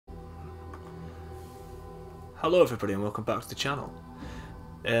Hello everybody and welcome back to the channel.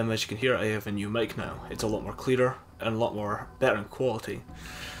 As you can hear, I have a new mic now. It's a lot more clearer and a lot more better in quality.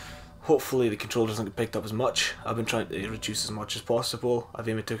 Hopefully the controller doesn't get picked up as much. I've been trying to reduce as much as possible. I've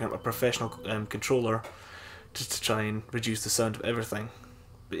even taken up a professional controller just to try and reduce the sound of everything.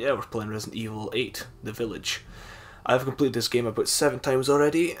 But yeah, we're playing Resident Evil 8, The Village. I've completed this game about 7 times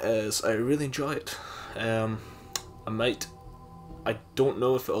already, as I really enjoy it. I don't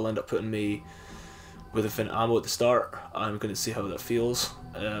know if it'll end up putting me with infinite ammo at the start. I'm going to see how that feels.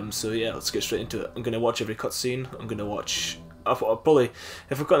 So yeah, let's get straight into it. I'm going to watch every cutscene. I'm going to watch... I'll probably,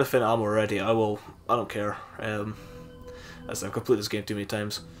 if I've got infinite ammo already, I don't care. As I've completed this game too many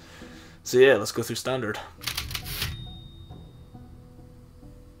times. So yeah, let's go through standard.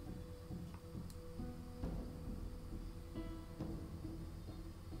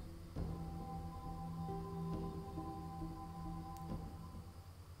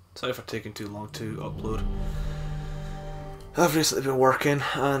 Sorry for taking too long to upload. I've recently been working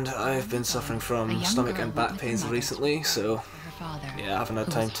and I've been suffering from stomach and back pains recently, so yeah, I haven't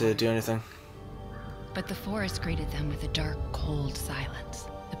had time to do anything. But the forest greeted them with a dark, cold silence,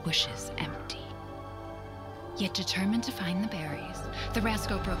 the bushes empty. Yet determined to find the berries, the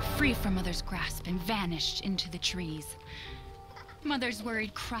rascal broke free from Mother's grasp and vanished into the trees. Mother's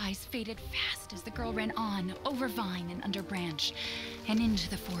worried cries faded fast as the girl ran on, over vine and under branch, and into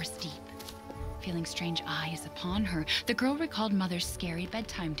the forest deep. Feeling strange eyes upon her, the girl recalled Mother's scary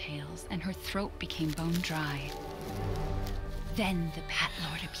bedtime tales, and her throat became bone dry. Then the Bat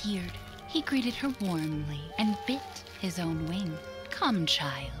Lord appeared. He greeted her warmly and bit his own wing. "Come,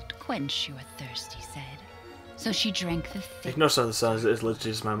 child, quench your thirst," he said. So she drank the thick... Ignore some of the sounds, it is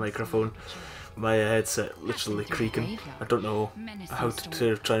literally just my microphone. My headset literally creaking. I don't know how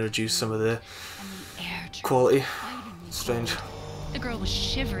to try and reduce some of the quality. It's strange. The girl was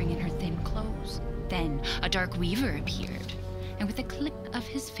shivering in her thin clothes. Then a dark weaver appeared, and with a click of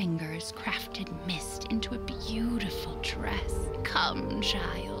his fingers crafted mist into a beautiful dress. "Come,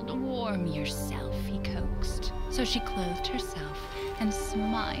 child, warm yourself," he coaxed. So she clothed herself and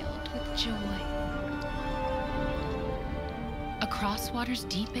smiled with joy. Across waters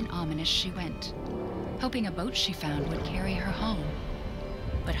deep and ominous she went, hoping a boat she found would carry her home.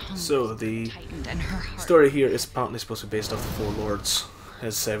 But so the tightened and her heart story here is apparently supposed to be based off the Four Lords,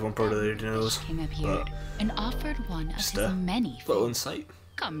 as everyone probably already knows. But and offered one of just his a many little foods. insight.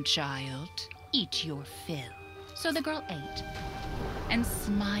 "Come, child, eat your fill." So the girl ate and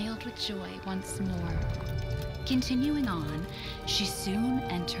smiled with joy once more. Continuing on, she soon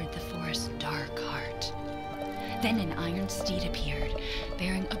entered the forest's dark heart. Then an iron steed appeared,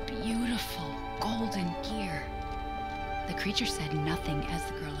 bearing a beautiful golden gear. The creature said nothing as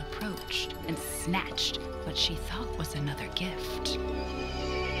the girl approached and snatched what she thought was another gift.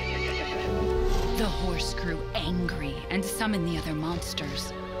 The horse grew angry and summoned the other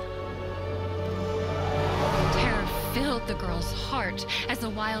monsters. Terror filled the girl's heart as the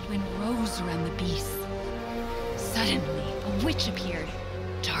wild wind rose around the beasts. Suddenly, a witch appeared,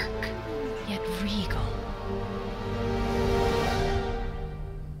 dark yet regal.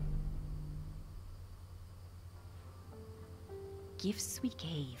 "Gifts we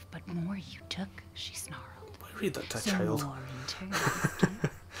gave, but more you took," she snarled. Why read that to a "So child? more in turn."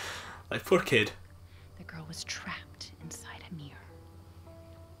 Like, poor kid. The girl was trapped inside a mirror.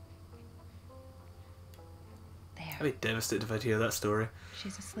 There, I'd be devastated if I'd hear that story.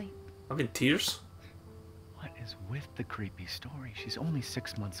 she's asleep. I'm in tears. What is with the creepy story? She's only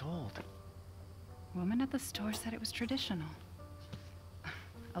 6 months old. Woman at the store said it was traditional.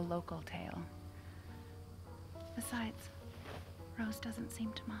 A local tale. Besides, Rose doesn't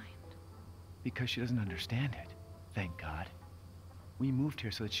seem to mind. Because she doesn't understand it. Thank God. We moved here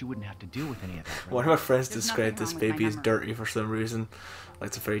so that she wouldn't have to deal with any of that. One of my friends There's described nothing this wrong with baby my as memory. dirty for some reason. Like,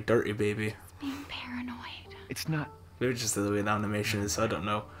 it's a very dirty baby. Being paranoid. It's not. Maybe just the way the animation is, I don't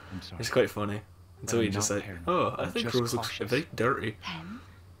know. I'm sorry. It's quite funny. And so I'm he just not like, paranoid. oh, I I'm think just Rose looks cautious. very dirty. Then,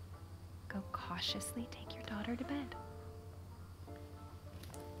 go cautiously take your daughter to bed.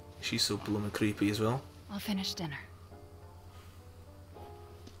 She's so blooming creepy as well. I'll finish dinner.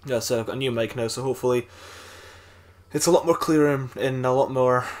 Yeah, so I've got a new mic now, so hopefully it's a lot more clear and a lot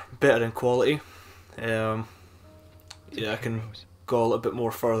more better in quality. Yeah, I can Rose. go a little bit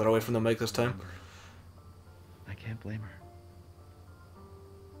more further away from the mic this time. I can't blame her.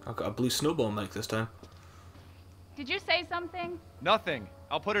 I've got a blue snowball mic this time. Did you say something? Nothing.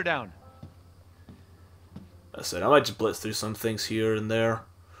 I'll put her down. I said I might just blitz through some things here and there,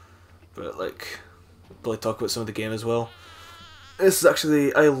 but like, probably talk about some of the game as well. This is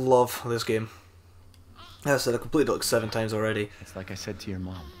actually, I love this game. As I said, I completed it like 7 times already. It's like I said to your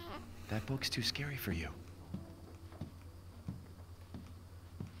mom. That book's too scary for you.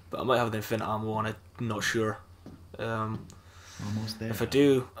 But I might have the infinite ammo and I'm not sure. Almost there. If I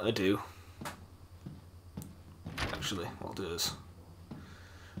do, I do. Actually, what I'll do is...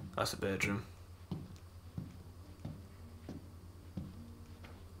 That's the bedroom.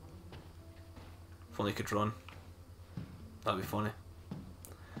 If only I could run. That'd be funny.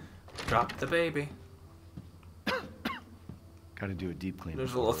 Drop the baby. Gotta do a deep clean.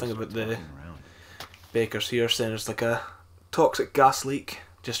 There's a little thing about the around. bakers here saying there's like a toxic gas leak.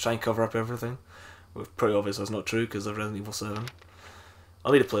 Just try and cover up everything. Well, pretty obvious that's not true because of Resident Evil 7.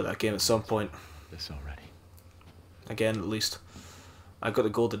 I'll need to play that game at some point. This already. Again, at least. I got the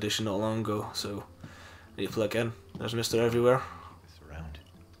gold edition not long ago, so I need to play again. There's Mr. Everywhere. This around.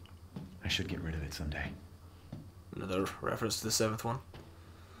 I should get rid of it someday. Another reference to the 7th one.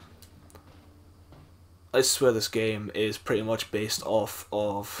 I swear this game is pretty much based off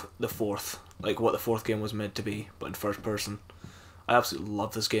of the 4th. Like what the 4th game was meant to be, but in first person. I absolutely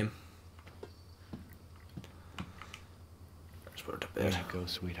love this game. Let's put her to There bed. you go,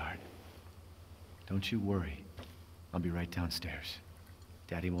 sweetheart. Don't you worry. I'll be right downstairs.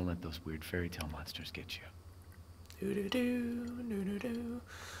 Daddy won't let those weird fairy tale monsters get you. Do-do-do.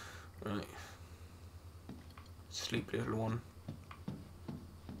 Right. Sleep, little one.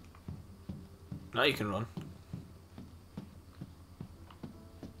 Now you can run.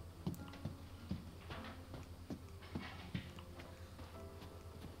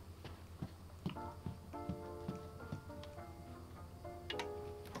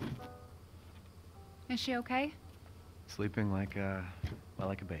 Is she okay? Sleeping like a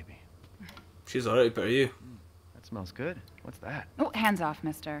baby. She's alright, but are you? That smells good. What's that? Oh, hands off,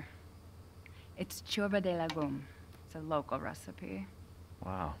 mister. It's churba de legume. It's a local recipe.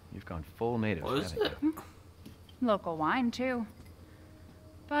 Wow, you've gone full native, What is haven't it? you? Local wine, too.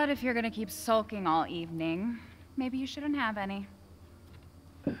 But if you're gonna keep sulking all evening, maybe you shouldn't have any.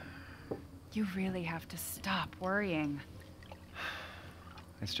 You really have to stop worrying.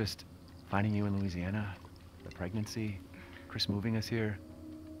 It's just finding you in Louisiana, the pregnancy, Chris moving us here,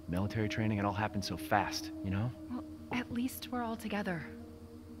 military training, it all happened so fast, you know? Well, at least we're all together.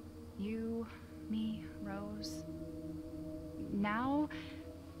 You, me, Rose. Now,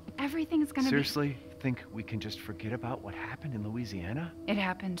 everything's gonna Seriously, think we can just forget about what happened in Louisiana? be... It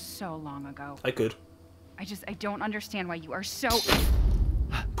happened so long ago. I could. I don't understand why you are so...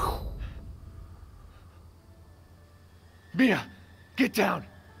 Mia, get down!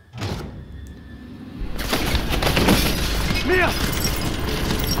 Mia!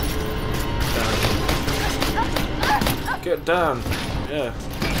 Get down. Yeah.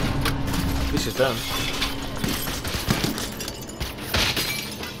 At least she's down.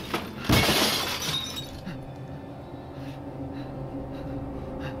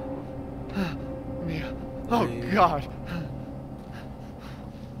 Mia. Oh, God.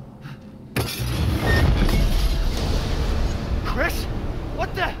 Chris?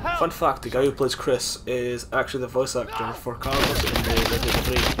 What the hell? Fun fact, the guy who plays Chris is actually the voice actor for Carlos in the Resident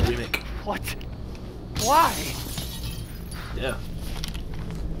Evil 3 remake. What? Why? Yeah.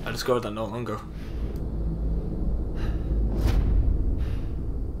 I discovered that not long ago.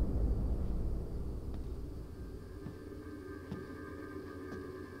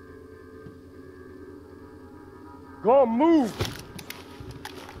 Go move!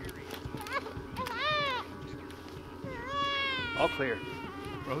 All clear.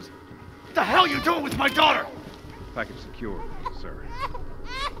 Rose? What the hell are you doing with my daughter? Package secure, sir.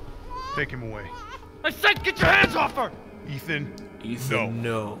 Take him away. I said get your hands off her! Ethan, Ethan,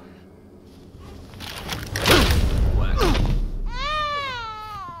 no.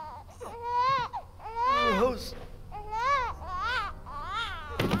 Rose.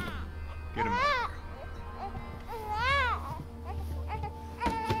 get him out.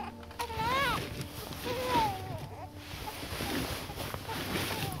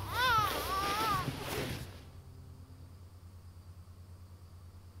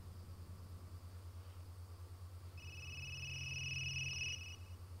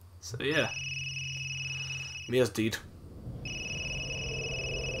 So yeah. Mia's deed.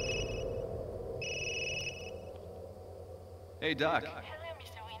 Hey, Doc. Hello,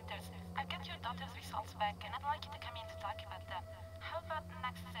 Mr. Winters. I've got your daughter's results back, and I'd like you to come in to talk about them. How about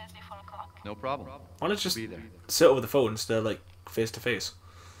next Thursday, 4 o'clock? No problem. Why not just Be there. sit over the phone instead of like face to face?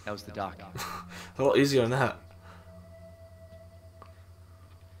 How's the doc? A lot easier than that.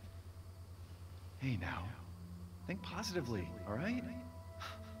 Hey, now. Think positively, all right?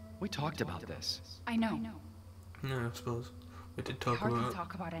 We talked about this. I know. Yeah, I suppose. We did talk Hardly about it.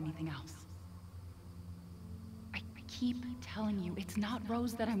 talk about anything else. I keep telling you, it's not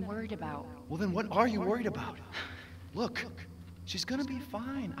Rose that I'm worried about. Well, then what are you worried about? Look, She's gonna be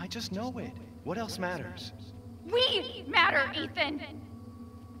fine. I just know it. What else matters? We matter, Ethan!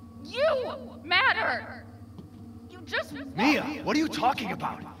 You matter! You just Mia, what are you talking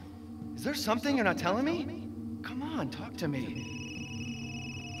about? Is there something you're not telling me? Come on, talk to me.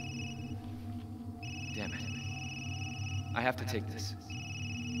 Damn it. I have to take this.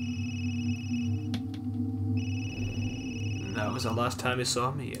 That was the last time you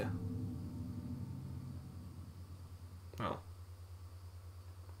saw Mia. Well,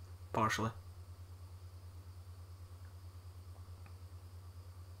 partially.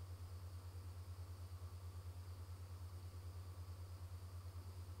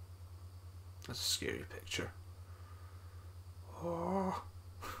 That's a scary picture. Oh.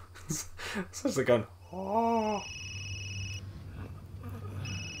 Sounds like going, oh.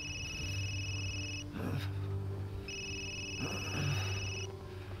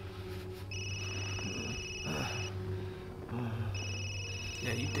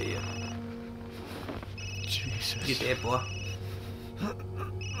 Yeah, you did. Jesus. You did, boy.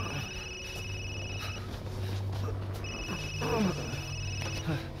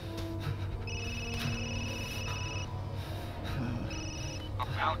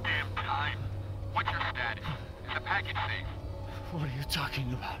 About damn time. What's your status? Is the package safe? What are you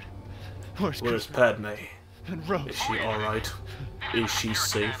talking about? Where's Padme? And Rose? Is she alright? Is she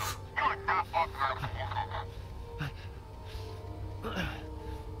safe?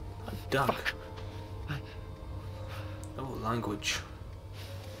 A duck. Oh, language.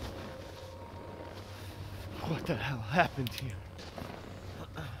 What the hell happened here?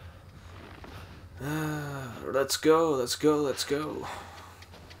 Let's go, let's go, let's go.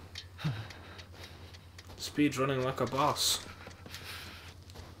 Speed running like a boss.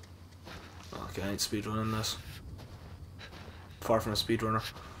 Okay, I ain't speed running this. Far from a speedrunner.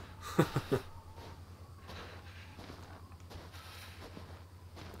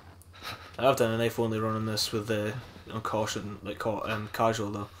 I've done an knife only running this with the on caution, like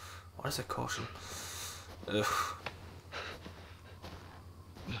casual though. Why is it caution? Ugh.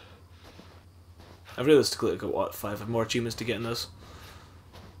 I've realistically got what, 5 more achievements to get in this.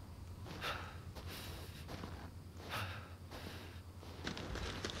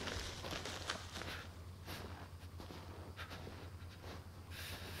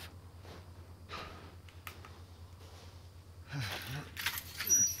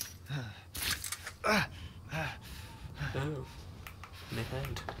 Oh, my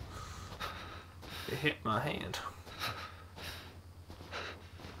hand. It hit my hand.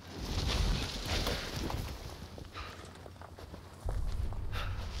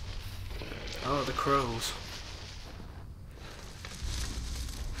 Oh, the crows.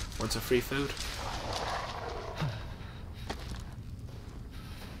 Want some free food?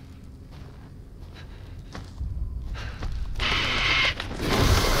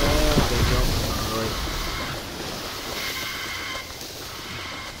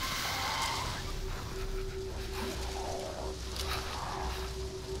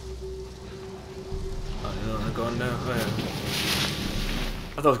 Going now. Oh, yeah.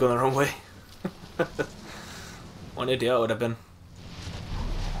 I thought I was going the wrong way. What an idiot I would have been.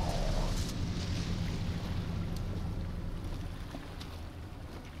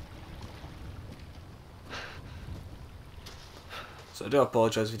 So I do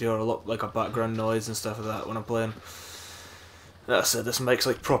apologise if you hear a lot like a background noise and stuff like that when I'm playing. That said, this mic's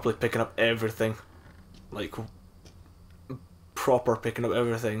like properly picking up everything. Like proper picking up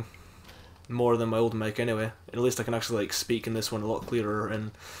everything. More than my old mic anyway. At least I can actually like speak in this one a lot clearer,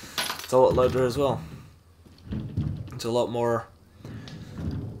 and it's a lot louder as well. It's a lot more.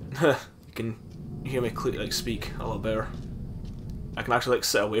 You can hear me like speak a lot better. I can actually like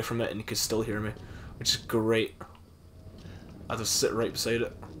sit away from it and you can still hear me, which is great. I just sit right beside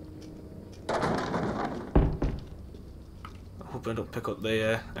it. I hope I don't pick up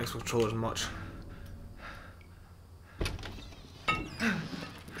the Xbox controllers much.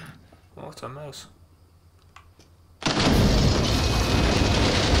 Oh, it's a mouse.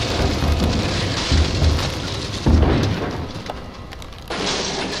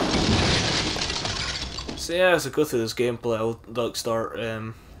 So yeah, as I go through this gameplay, I'll like start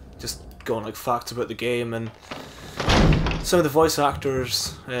just going like facts about the game and some of the voice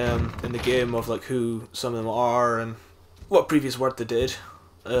actors in the game, of like who some of them are and what previous work they did.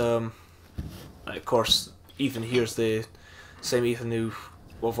 Of course, Ethan here's the same Ethan who.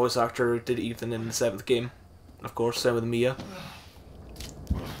 What voice actor did Ethan in the 7th game? Of course, same with Mia.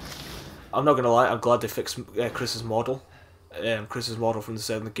 I'm not gonna lie, I'm glad they fixed Chris's model. Chris's model from the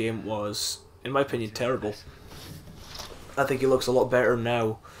 7th game was, in my opinion, terrible. I think he looks a lot better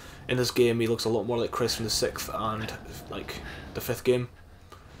now In this game, he looks a lot more like Chris from the 6th and like the 5th game.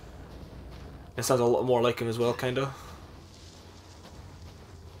 It sounds a lot more like him as well, kinda.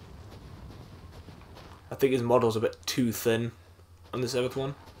 I think his model's a bit too thin on the 7th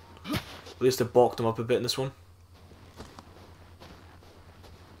one. At least they bulked him up a bit in this one.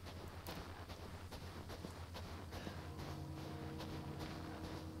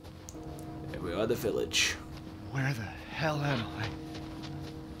 Here we are, the village. Where the hell am I?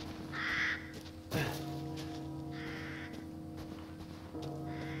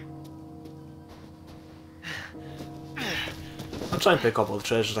 I'll try and pick up all the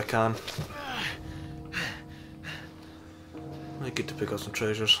treasures I can. I get to pick up some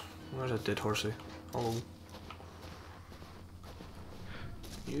treasures. Where's that dead horsey? Oh.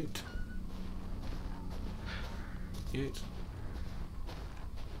 Ute. Ute.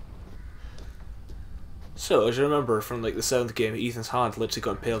 So, as you remember from like the 7th game, Ethan's hand literally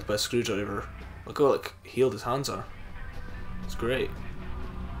got impaled by a screwdriver. Look how like healed his hands are. It's great.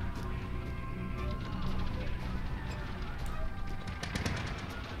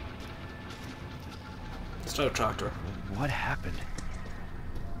 Let's try a tractor. What happened?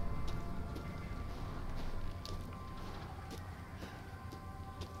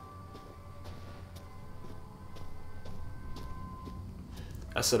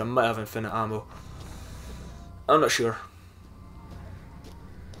 I said I might have infinite ammo. I'm not sure.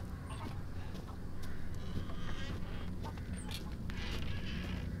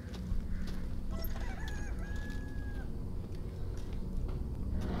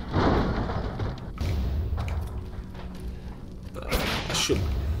 But I should.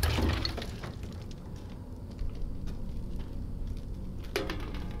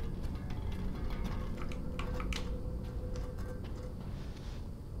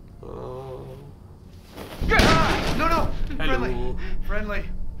 Friendly. Friendly.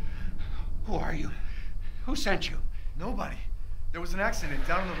 Who are you? Who sent you? Nobody. There was an accident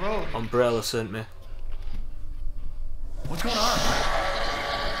down the road. Umbrella sent me. What's going on?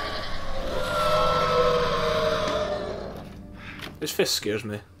 His face scares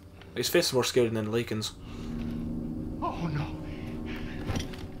me. His face is more scary than Lakin's. Oh no.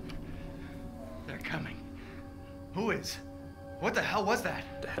 They're coming. Who is? What the hell was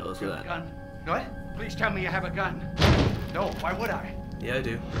that? The hell is You have a that? gun? What? Please tell me you have a gun. No, why would I? Yeah, I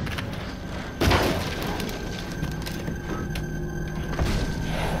do.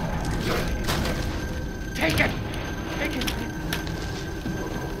 Take it! Take it!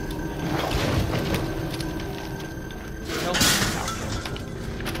 Help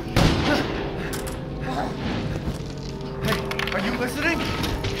Hey, are you listening?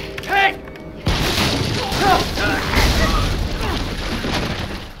 Hey!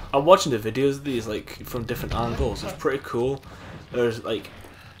 I'm watching the videos of these like from different angles. It's pretty cool. There's like,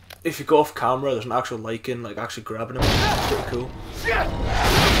 if you go off camera, there's an actual lichen like actually grabbing him. It's pretty cool.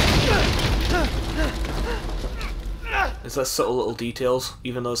 It's like subtle little details,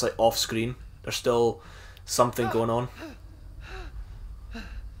 even though it's like off screen. There's still something going on.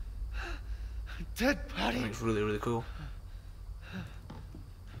 Dead I body. think it's really, really cool.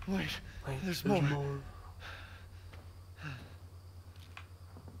 Wait, Wait, there's more.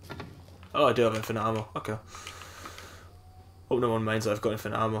 Oh, I do have infinite ammo. Okay. Hope no one minds that I've got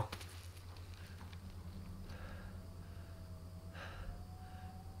infinite ammo.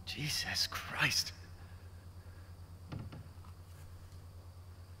 Jesus Christ.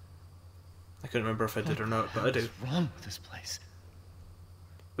 I couldn't remember if I did or not, but I do. What's wrong with this place?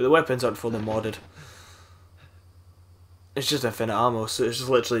 But the weapons aren't fully modded. It's just infinite ammo, so it's just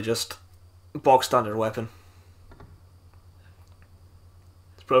literally just box standard weapon.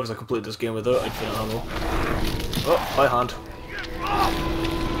 It's probably because I completed this game without infinite ammo. Oh, by hand.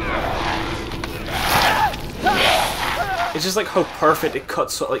 It's just like how perfect it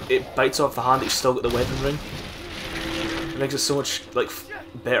cuts, like it bites off the hand, but you still got the weapon ring. It makes it so much like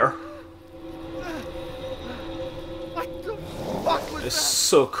better. What the fuck was It's that?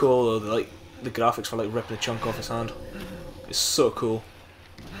 so cool though, like the graphics for like ripping a chunk off his hand. It's so cool.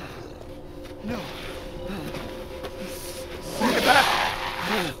 No. Get back!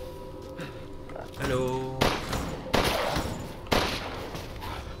 Hello.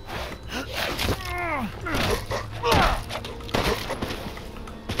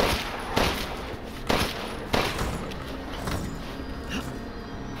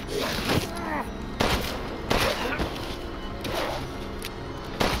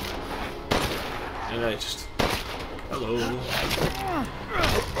 And I just... Hello.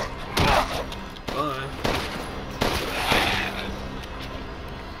 Bye.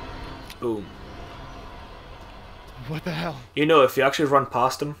 Boom. What the hell? You know, if you actually run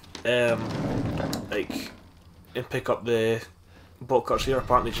past him, like, and pick up the bolt cutters here,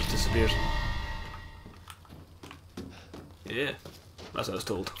 apparently it just disappears. Yeah, that's what I was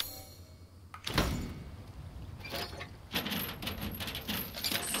told.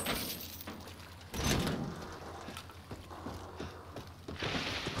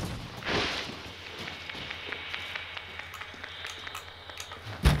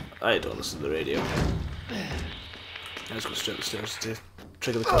 I don't listen to the radio. Let's go straight upstairs to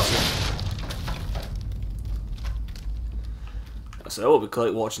trigger the cutscene. So I will be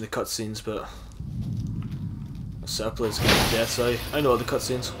quite watching the cutscenes, but I play this game to death, so I know the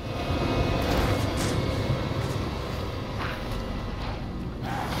cutscenes.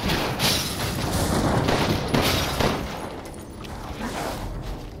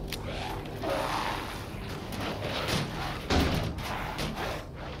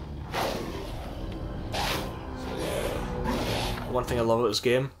 One thing I love about this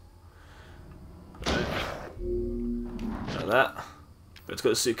game, like that, but it's got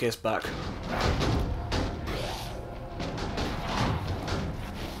the suitcase back.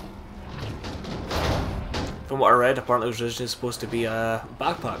 From what I read, apparently it was originally supposed to be a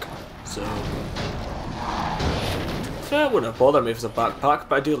backpack, so yeah, it wouldn't have bothered me if it's a backpack,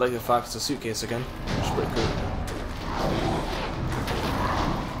 but I do like the fact it's a suitcase again, which is pretty cool.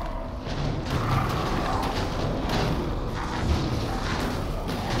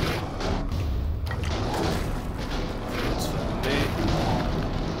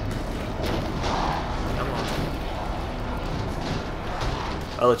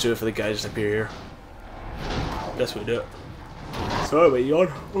 I'll let you wait for the guy to appear here. That's what we do it. Sorry about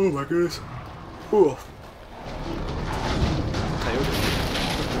yawn. Oh my goodness. Oh. Tired.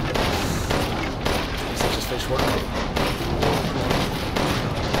 Guess I just finished work.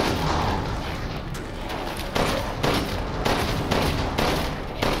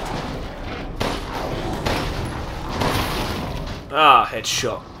 Ah,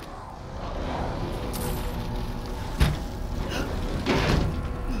 headshot.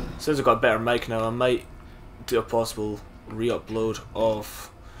 Since I've got a better mic now, I might do a possible re-upload of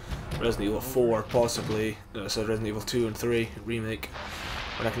Resident Evil 4, possibly, so Resident Evil 2 and 3 remake,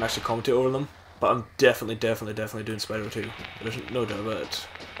 when I can actually commentate over them. But I'm definitely doing Spider 2. There's no doubt about it.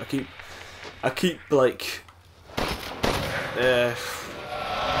 I keep like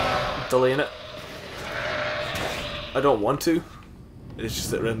delaying it. I don't want to. It's just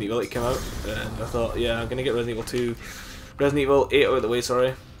that Resident Evil 8 came out, and I thought, yeah, I'm gonna get Resident Evil 8 out of the way.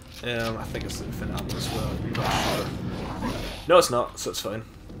 Sorry. I think it's the Infinite one as well. I'm not sure. No, it's not, so it's fine.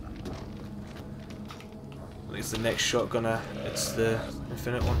 I think it's the next shotgun. It's the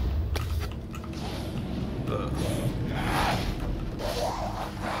Infinite one.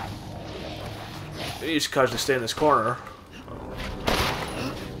 But you just casually stay in this corner.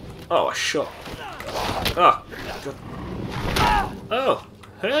 Oh, a shot. Ah. Oh,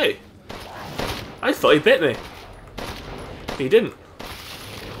 hey. I thought he bit me. He didn't.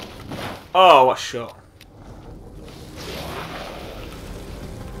 Oh, what a shot.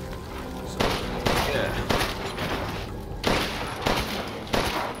 So, yeah.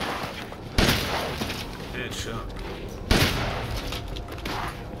 Good shot.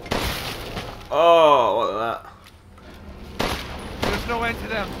 Oh, what was that? There's no end to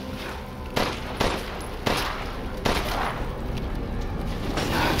them.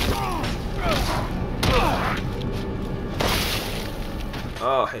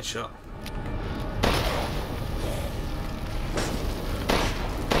 Oh, headshot.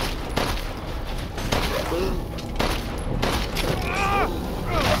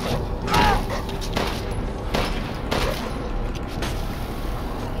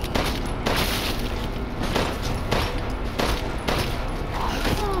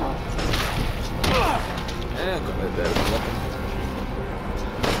 Yeah, got my better weapon.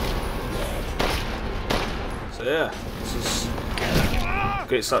 So yeah, this is a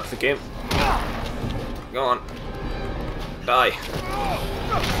great start to the game. Go on. Die.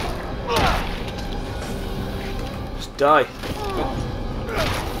 Just die.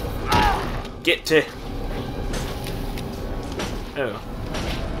 Get to. There we go.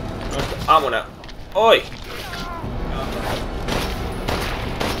 Where's the ammo now? Oi!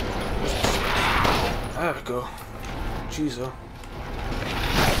 There we go. Jeez, oh.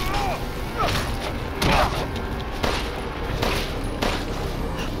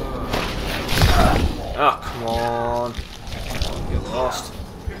 Ah, come on. Get lost.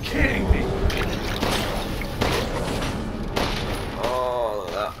 You're kidding me. Oh,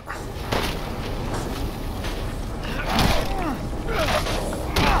 look at that.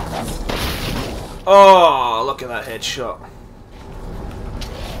 Oh, look at that headshot.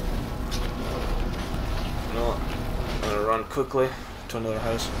 run quickly to another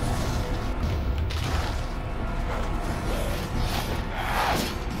house.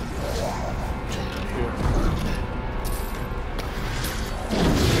 Jump down here.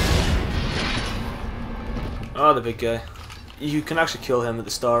 Oh, the big guy. You can actually kill him at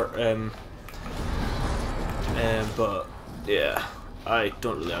the start, but yeah, I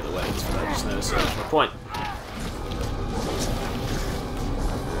don't really have the weapons for that just now, so that's my point.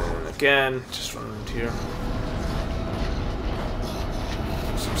 And again, just run around here.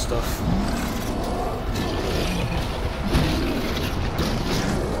 Some stuff.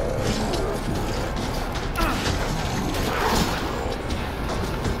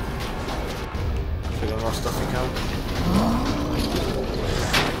 Figure out more stuff we can.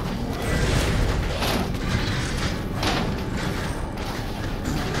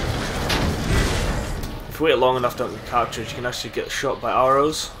 If you wait long enough to get captured, you can actually get shot by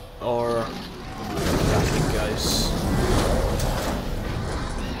arrows or big guys.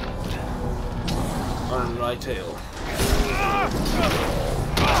 On right tail.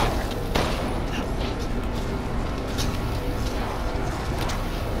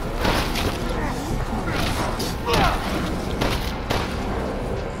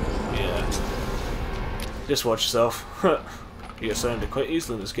 Yeah. Just watch yourself. You get surrounded quite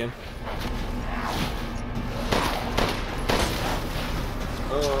easily in this game.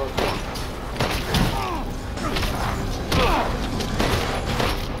 Oh, come on.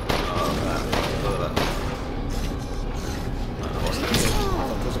 Oh, man. Look at that. No, that wasn't a kill. I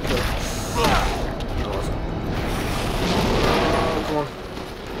thought it was a kill. No, it wasn't. Oh, come on.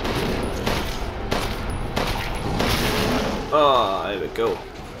 Ah, there we go.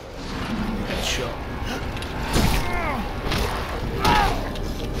 Headshot.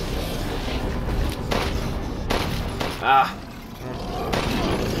 Ah.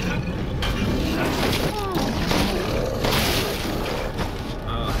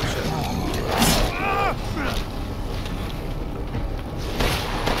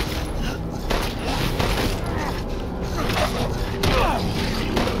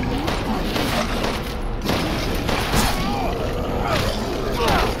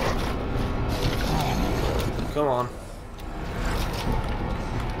 Come on.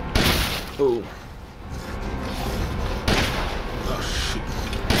 Boom. Oh, shoot.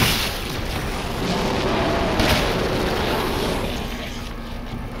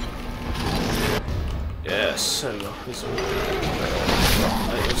 Yes, there we go. This one. There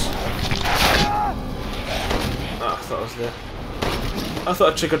it is. Ah, I thought I was there. I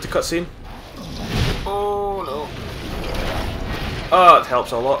thought I triggered the cutscene. Oh no. Oh, it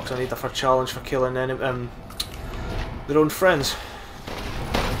helps a lot because I need that for a challenge for killing their own friends.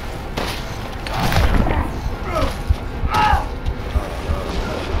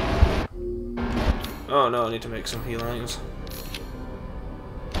 Oh no, I need to make some healing items.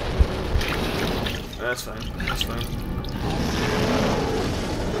 That's fine, that's fine.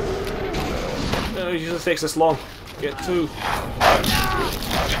 No, it usually takes this long. Get two.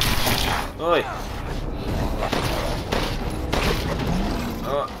 Oi.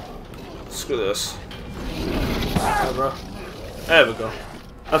 Oh, screw this. There, bro. There we go.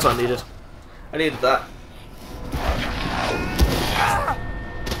 That's what I needed. I needed that.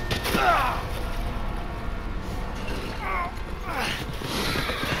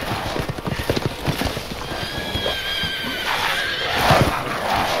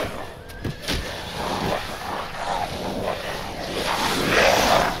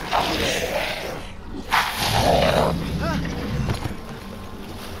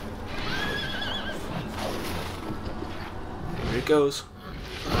 Here it goes.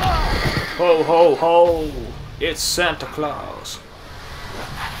 Ho ho ho! It's Santa Claus.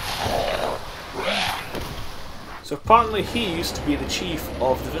 So apparently he used to be the chief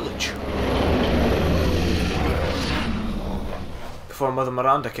of the village. Before Mother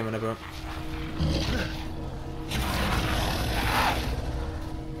Miranda came in about.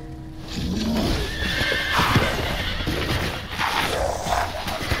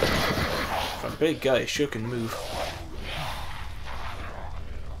 For a big guy, sure can move.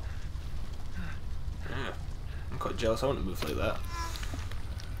 Yeah, I'm quite jealous, I want to move like that.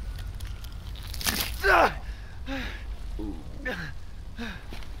 Ooh.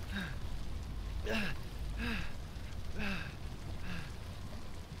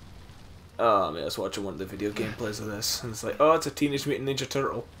 Oh man, I was watching one of the video gameplays of this, and it's like, oh, it's a Teenage Mutant Ninja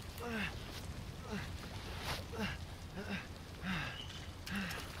Turtle.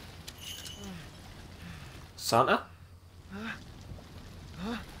 Santa?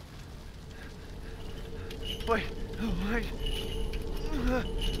 Wait, wait.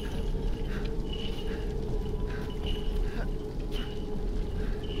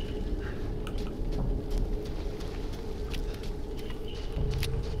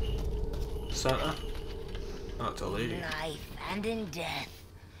 Santa? Oh, it's a lady. Life and in death,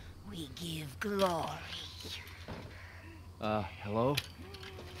 we give glory. Hello?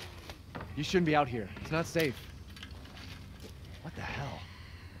 You shouldn't be out here. It's not safe. What the hell?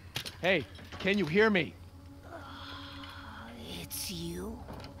 Hey, can you hear me? It's you,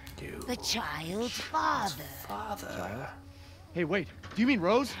 You. the child's father. Father. Hey, wait. Do you mean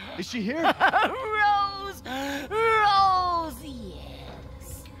Rose? Is she here? Rose! Rose,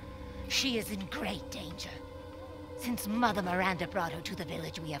 yes. She is in great danger. Since Mother Miranda brought her to the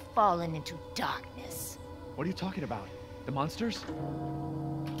village, we have fallen into darkness. What are you talking about? The monsters?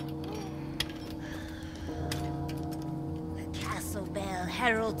 The castle bell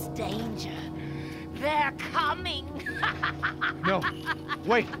heralds danger. They're coming! No.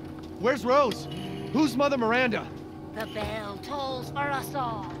 Wait. Where's Rose? Who's Mother Miranda? The bell tolls for us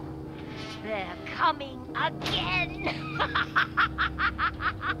all. They're coming again!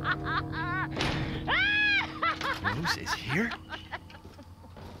 Rose is here?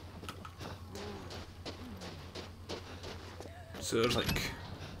 So there's like...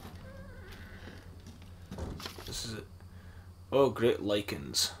 This is it. Oh, great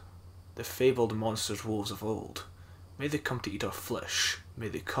lichens. The fabled monsters wolves of old. May they come to eat our flesh. May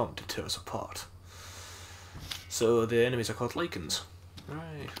they come to tear us apart. So the enemies are called lichens.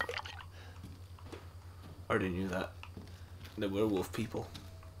 Right. I already knew that. The werewolf people.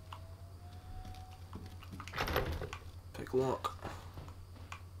 Pick lock.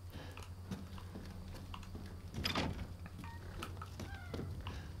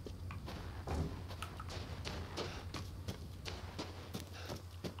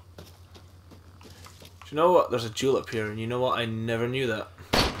 Do you know what? There's a julep here, and you know what? I never knew that.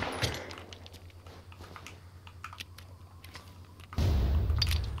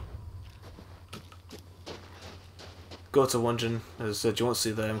 Go to Wondrin, as you won't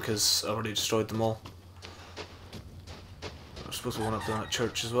see them because I already destroyed them all. There's supposed to be one up there at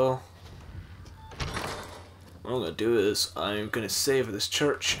church as well. What I'm going to do is, I'm going to save this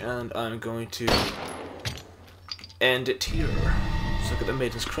church, and I'm going to end it here. So look at the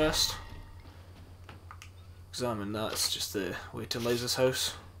Maiden's Crest. Examine that, it's just the way to Liza's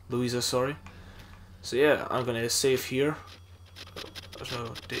house. Louisa, sorry. So yeah, I'm going to save here. There's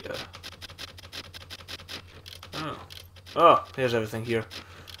no data. Oh, here's everything here.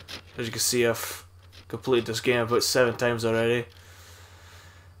 As you can see, I've completed this game about 7 times already.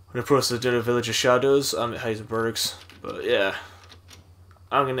 I'm in the process of doing a Village of Shadows. I'm at Heisenberg's. But yeah,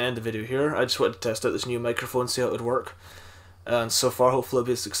 I'm going to end the video here. I just wanted to test out this new microphone, see how it would work. And so far, hopefully it'll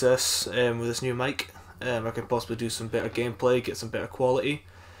be a success with this new mic. I can possibly do some better gameplay, get some better quality,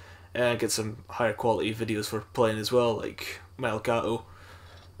 and get some higher quality videos for playing as well, like Mile Gato.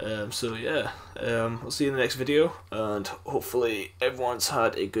 So yeah, I'll see you in the next video, and hopefully everyone's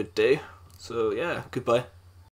had a good day. So yeah, goodbye.